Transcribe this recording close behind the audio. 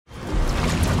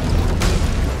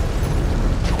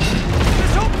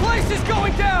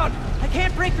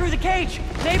break through the cage.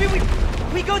 Maybe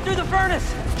we go through the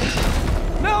furnace.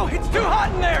 No, it's too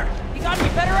hot in there. You got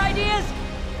any better ideas?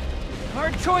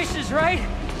 Hard choices, right?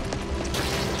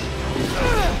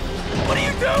 What are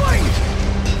you doing?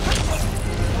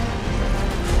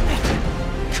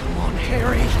 Come on,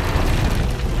 Harry.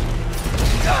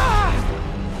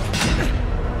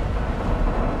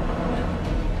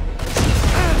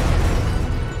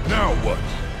 Now what?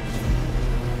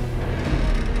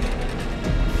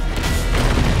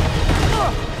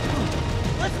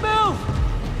 Let's move!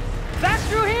 Back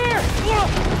through here!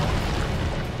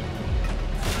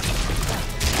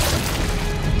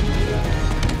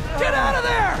 Get out of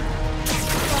there!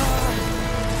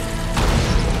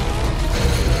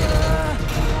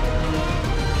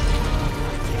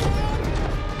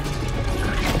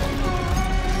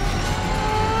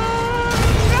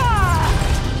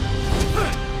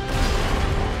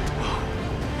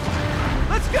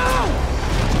 Let's go!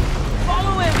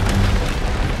 Follow him!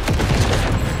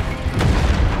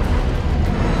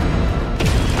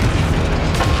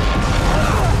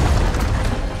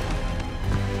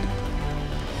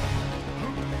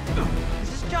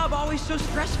 Always so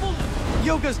stressful?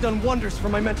 Yoga's done wonders for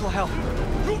my mental health.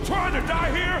 You trying to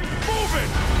die here? Move it!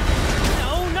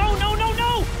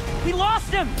 No! We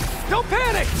lost him! Don't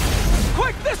panic!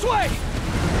 Quick, this way!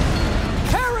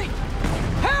 Harry!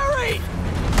 Harry!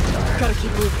 Gotta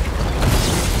keep moving.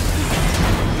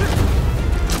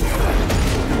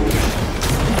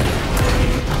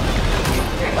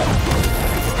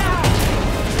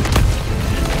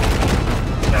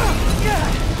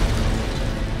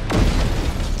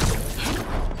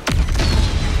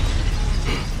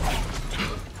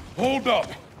 Hold up!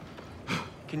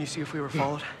 Can you see if we were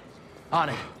followed? On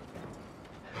it.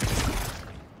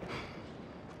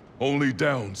 Only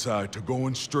downside to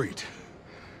going straight.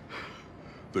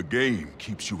 The game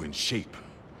keeps you in shape.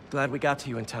 Glad we got to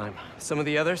you in time. Some of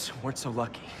the others weren't so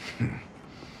lucky.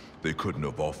 They couldn't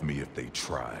have off me if they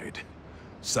tried.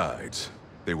 Besides,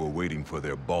 they were waiting for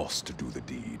their boss to do the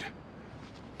deed.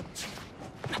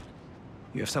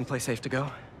 You have someplace safe to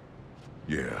go?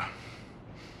 Yeah.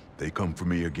 They come for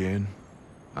me again,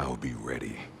 I'll be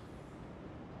ready.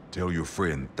 Tell your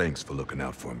friend thanks for looking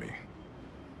out for me.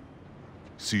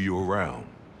 See you around,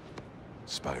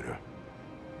 Spider.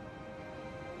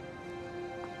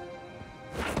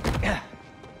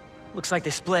 Looks like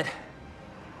they split.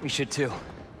 We should too.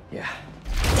 Yeah.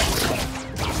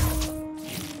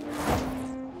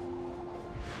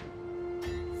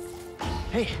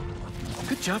 Hey,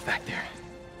 good job back there.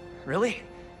 Really?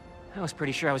 I was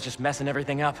pretty sure I was just messing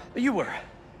everything up. You were,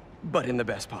 but in the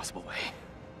best possible way.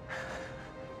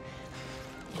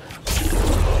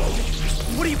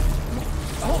 What are you...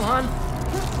 Hold on.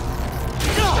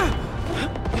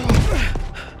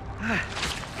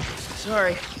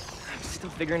 Sorry. I'm still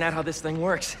figuring out how this thing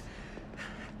works.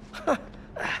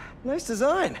 Nice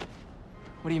design.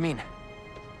 What do you mean?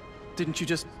 Didn't you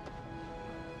just...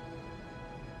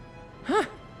 Huh?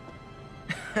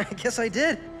 I guess I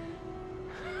did.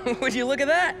 Would you look at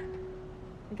that?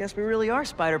 I guess we really are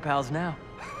spider pals now.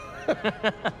 I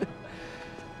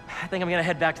think I'm gonna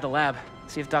head back to the lab,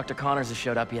 see if Dr. Connors has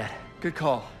showed up yet. Good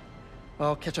call.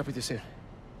 I'll catch up with you soon.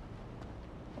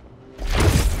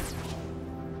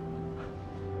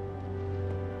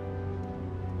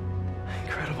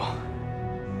 Incredible.